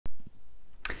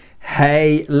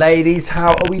Hey ladies,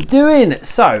 how are we doing?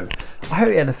 So, I hope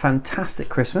you had a fantastic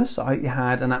Christmas. I hope you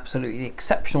had an absolutely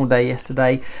exceptional day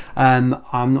yesterday. I'm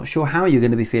not sure how you're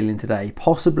going to be feeling today.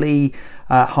 Possibly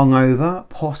hungover,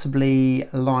 possibly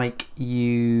like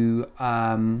you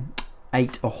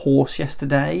ate a horse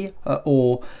yesterday,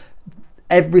 or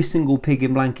every single pig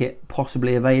in blanket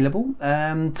possibly available.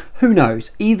 Who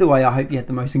knows? Either way, I hope you had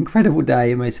the most incredible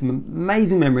day and made some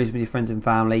amazing memories with your friends and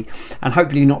family, and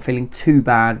hopefully you're not feeling too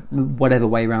bad, whatever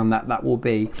way around that will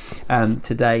be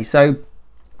today. So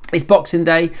it's Boxing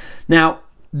Day. Now,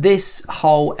 this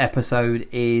whole episode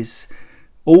is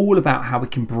all about how we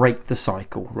can break the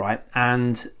cycle, right?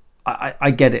 And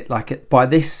I get it. Like, by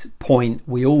this point,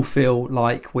 we all feel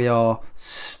like we are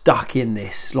stuck in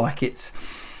this. Like, it's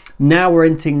now we're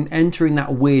entering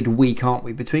that weird week, aren't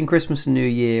we, between Christmas and New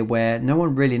Year, where no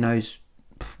one really knows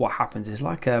what happens. It's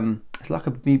like a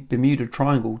Bermuda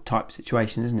Triangle type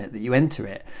situation, isn't it? That you enter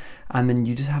it, and then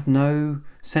you just have no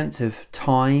sense of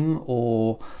time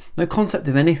or no concept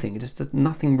of anything.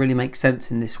 Nothing really makes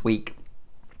sense in this week,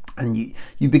 and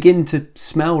you begin to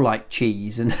smell like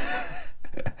cheese and.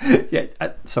 Yeah,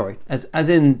 sorry, as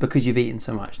in because you've eaten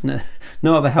so much.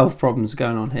 No other health problems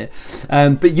going on here,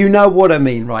 but you know what I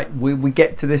mean, right? We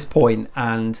get to this point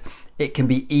and it can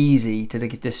be easy to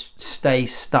just stay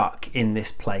stuck in this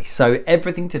place. So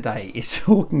everything today is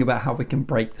talking about how we can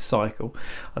break the cycle.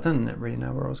 I don't really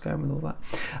know where I was going with all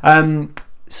that.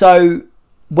 So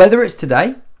whether it's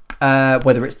today,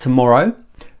 whether it's tomorrow,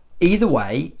 either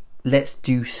way, let's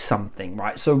do something,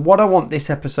 right? So what I want this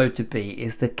episode to be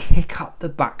is the kick up the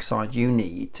backside you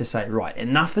need to say, right,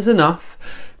 enough is enough.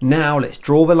 Now let's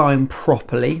draw the line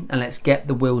properly and let's get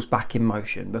the wheels back in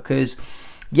motion. Because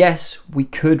yes, we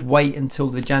could wait until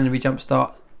the January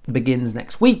jumpstart begins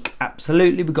next week.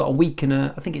 Absolutely. We've got a week I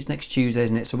think it's next Tuesday,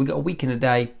 isn't it? So we've got a week and a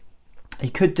day.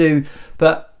 You could do,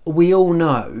 but we all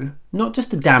know not just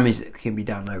the damage that can be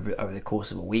done over the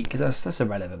course of a week, because that's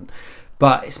irrelevant,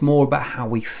 but it's more about how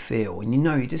we feel. And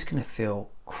you're just going to feel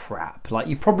crap. Like,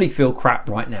 you probably feel crap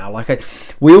right now.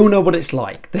 We all know what it's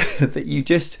like. That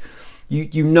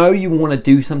you know you want to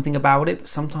do something about it, but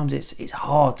sometimes it's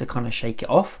hard to kind of shake it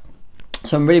off.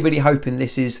 So I'm really hoping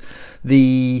this is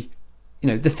the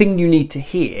thing you need to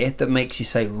hear that makes you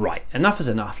say, right, enough is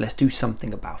enough, let's do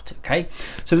something about it, okay?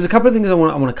 So there's a couple of things I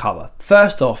want to cover.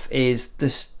 First off is the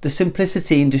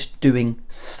simplicity in just doing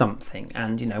something.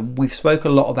 And, we've spoken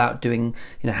a lot about doing,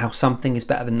 how something is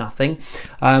better than nothing.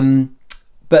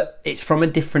 But it's from a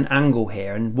different angle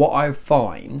here. And what I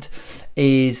find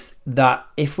is that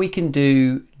if we can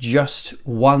do just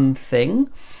one thing,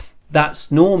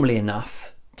 that's normally enough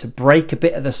to break a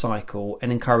bit of the cycle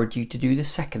and encourage you to do the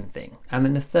second thing, and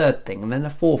then the third thing, and then the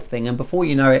fourth thing. And before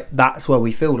you know it, that's where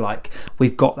we feel like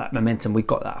we've got that momentum, we've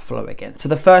got that flow again. So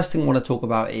the first thing I want to talk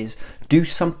about is do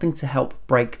something to help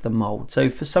break the mold. So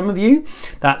for some of you,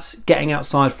 that's getting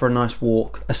outside for a nice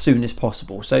walk as soon as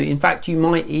possible. So in fact, you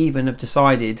might even have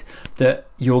decided that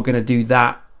you're going to do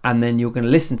that, and then you're going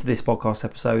to listen to this podcast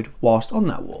episode whilst on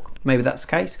that walk. Maybe that's the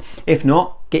case. If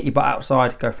not, get your butt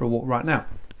outside, go for a walk right now.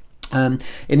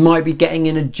 It might be getting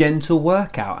in a gentle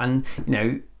workout, and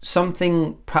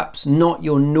something perhaps not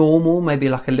your normal, maybe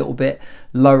like a little bit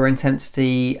lower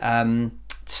intensity,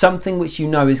 something which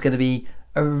is going to be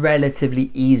a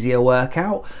relatively easier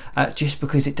workout, just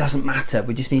because it doesn't matter.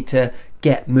 We just need to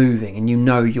get moving, and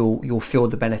you'll feel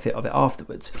the benefit of it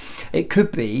afterwards. It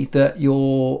could be that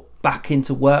you're back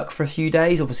into work for a few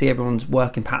days. Obviously everyone's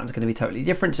working patterns are going to be totally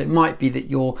different, so it might be that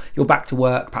you're back to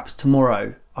work perhaps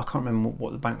tomorrow. I can't remember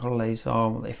what the bank holidays are,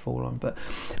 what they fall on, but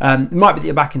it might be that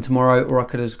you're back in tomorrow, or I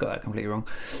could have got that completely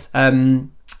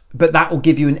wrong. But that will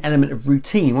give you an element of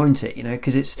routine, won't it?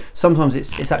 Because sometimes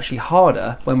it's actually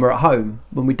harder when we're at home,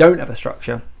 when we don't have a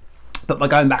structure. But by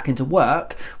going back into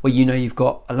work, where you've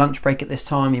got a lunch break at this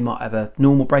time, you might have a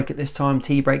normal break at this time,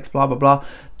 tea breaks, blah, blah, blah,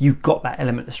 you've got that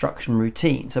element of structure and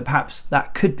routine. So perhaps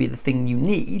that could be the thing you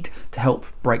need to help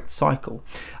break the cycle.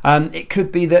 It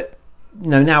could be that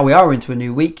now we are into a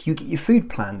new week, you get your food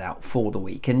planned out for the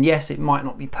week. And yes, it might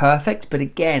not be perfect, but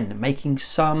again, making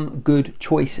some good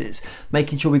choices,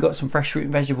 making sure we've got some fresh fruit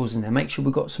and vegetables in there, make sure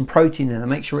we've got some protein in there,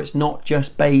 make sure it's not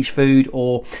just beige food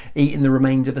or eating the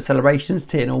remains of a celebrations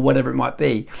tin or whatever it might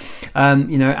be.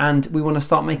 And we want to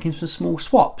start making some small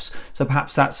swaps. So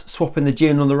perhaps that's swapping the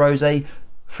gin or the rosé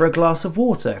for a glass of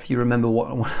water, if you remember what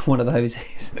one of those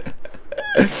is.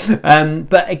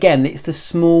 But again, it's the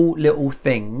small little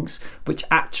things which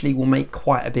actually will make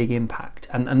quite a big impact,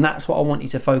 and that's what I want you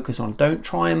to focus on. Don't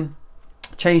try and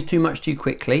change too much too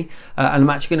quickly, and I'm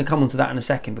actually going to come onto that in a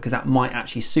second, because that might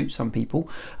actually suit some people.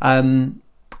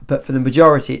 But for the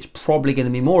majority, it's probably going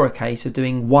to be more a case of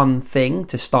doing one thing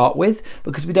to start with,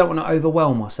 because we don't want to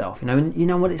overwhelm ourselves. And you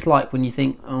know what it's like when you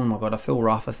think, oh my God, I feel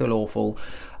rough, I feel awful,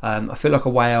 I feel like a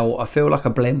whale, I feel like a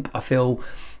blimp, I feel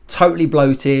totally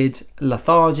bloated,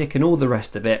 lethargic, and all the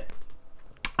rest of it.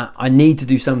 I need to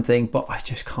do something, but I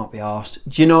just can't be arsed.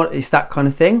 Do you know what? It's that kind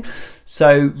of thing.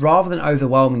 So rather than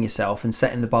overwhelming yourself and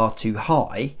setting the bar too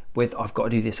high with, I've got to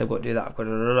do this, I've got to do that, I've got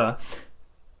to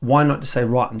why not just say,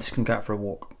 right, I'm just going to go out for a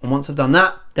walk. And once I've done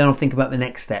that, then I'll think about the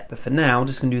next step. But for now, I'm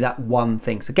just going to do that one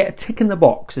thing. So get a tick in the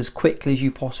box as quickly as you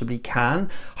possibly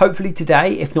can. Hopefully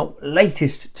today, if not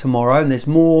latest tomorrow. And there's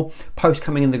more posts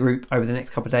coming in the group over the next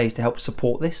couple of days to help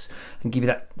support this and give you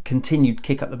that continued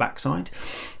kick up the backside.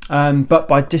 But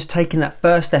by just taking that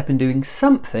first step and doing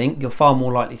something, you're far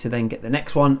more likely to then get the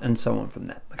next one and so on from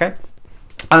there. Okay?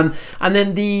 And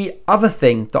then the other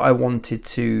thing that I wanted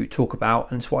to talk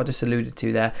about, and it's what I just alluded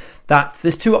to there, that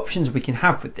there's two options we can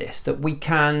have with this. That we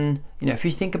can, if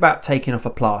you think about taking off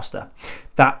a plaster,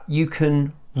 that you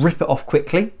can rip it off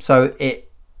quickly. So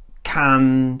it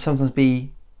can sometimes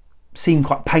seem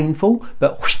quite painful,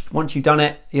 but whoosh, once you've done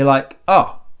it, you're like,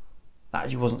 oh, that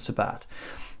actually wasn't so bad.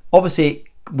 Obviously,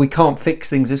 we can't fix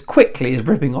things as quickly as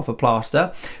ripping off a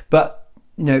plaster, but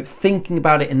thinking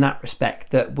about it in that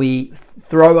respect, that we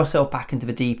throw ourselves back into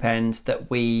the deep end, that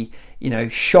we,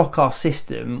 shock our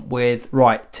system with,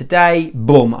 right, today,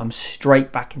 boom, I'm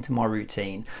straight back into my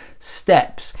routine.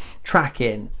 Steps,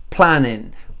 tracking,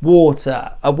 planning,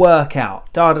 water, a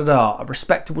workout, a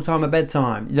respectable time of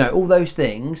bedtime, all those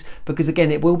things, because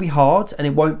again, it will be hard and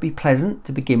it won't be pleasant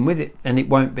to begin with, and it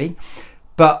won't be.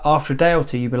 But after a day or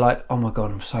two, you'll be like, oh my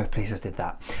God, I'm so pleased I did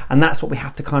that. And that's what we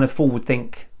have to kind of forward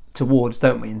think towards,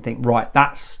 don't we? And think, right,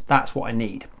 that's what I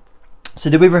need. So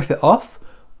do we rip it off,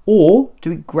 or do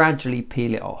we gradually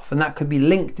peel it off? And that could be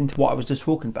linked into what I was just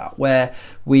talking about, where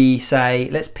we say,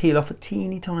 let's peel off a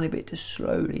teeny tiny bit just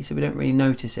slowly, so we don't really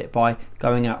notice it, by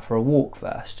going out for a walk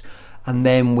first. And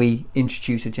then we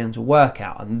introduce a gentle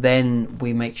workout, and then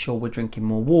we make sure we're drinking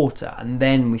more water, and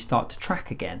then we start to track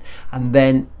again. And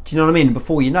then, do you know what I mean?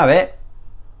 Before you know it,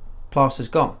 plaster's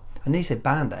gone. I nearly said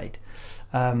Band-Aid.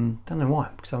 Don't know why,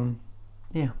 because don't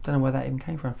know where that even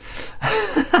came from.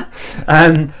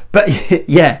 But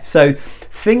yeah, so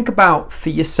think about for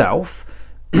yourself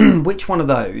which one of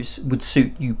those would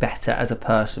suit you better as a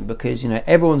person, because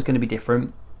everyone's going to be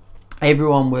different.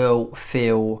 Everyone will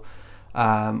feel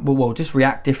will just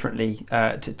react differently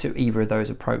to either of those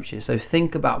approaches. So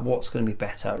think about what's going to be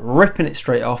better: ripping it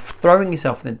straight off, throwing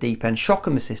yourself in the deep end,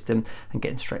 shocking the system and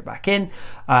getting straight back in,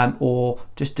 or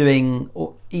just doing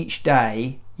each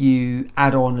day you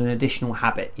add on an additional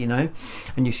habit, and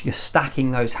you're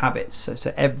stacking those habits.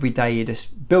 So every day you're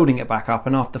just building it back up,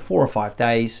 and after 4 or 5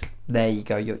 days, there you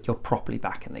go, you're properly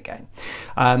back in the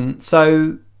game.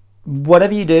 So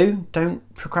whatever you do,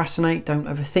 don't procrastinate, don't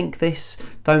overthink this,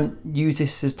 don't use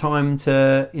this as time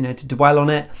to dwell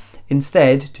on it.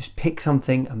 Instead, just pick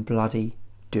something and bloody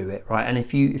do it, right? And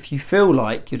if you feel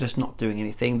like you're just not doing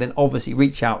anything, then obviously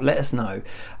reach out, let us know.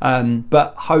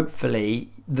 But hopefully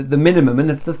the minimum, and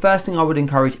the first thing I would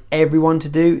encourage everyone to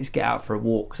do is get out for a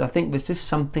walk, because I think there's just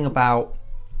something about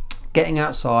getting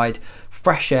outside,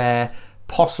 fresh air,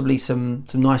 possibly some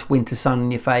nice winter sun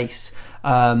in your face,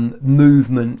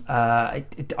 movement,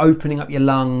 opening up your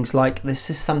lungs. Like, there's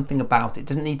just something about it. It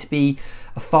doesn't need to be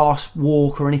a fast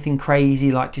walk or anything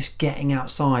crazy, like just getting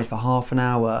outside for half an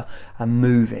hour and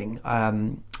moving,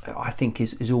 I think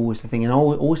is always the thing. And I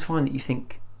always find that you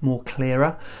think more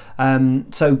clearer.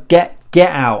 So get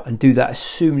out and do that as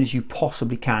soon as you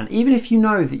possibly can, even if you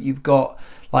know that you've got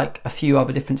like a few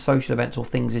other different social events or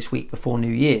things this week before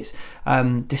New Year's.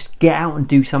 Just get out and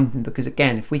do something, because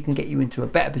again, if we can get you into a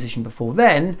better position before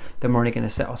then we're only going to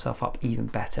set ourselves up even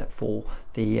better for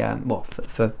the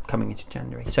for coming into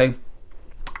January. So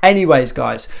anyways,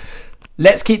 guys,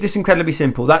 let's keep this incredibly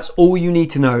simple. That's all you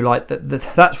need to know. Like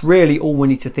that's really all we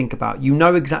need to think about. You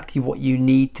know exactly what you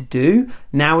need to do.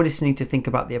 Now we just need to think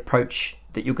about the approach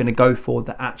that you're going to go for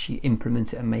that actually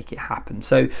implement it and make it happen.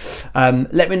 So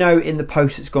let me know in the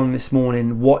post that's gone this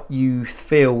morning what you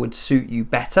feel would suit you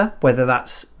better, whether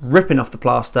that's ripping off the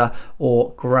plaster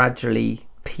or gradually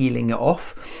peeling it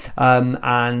off,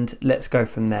 and let's go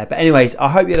from there. But anyways, I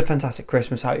hope you had a fantastic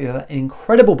Christmas. I hope you have an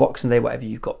incredible Boxing Day, whatever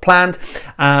you've got planned,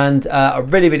 and I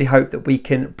really hope that we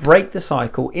can break the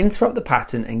cycle, interrupt the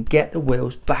pattern and get the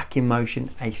wheels back in motion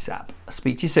ASAP. I'll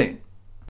speak to you soon.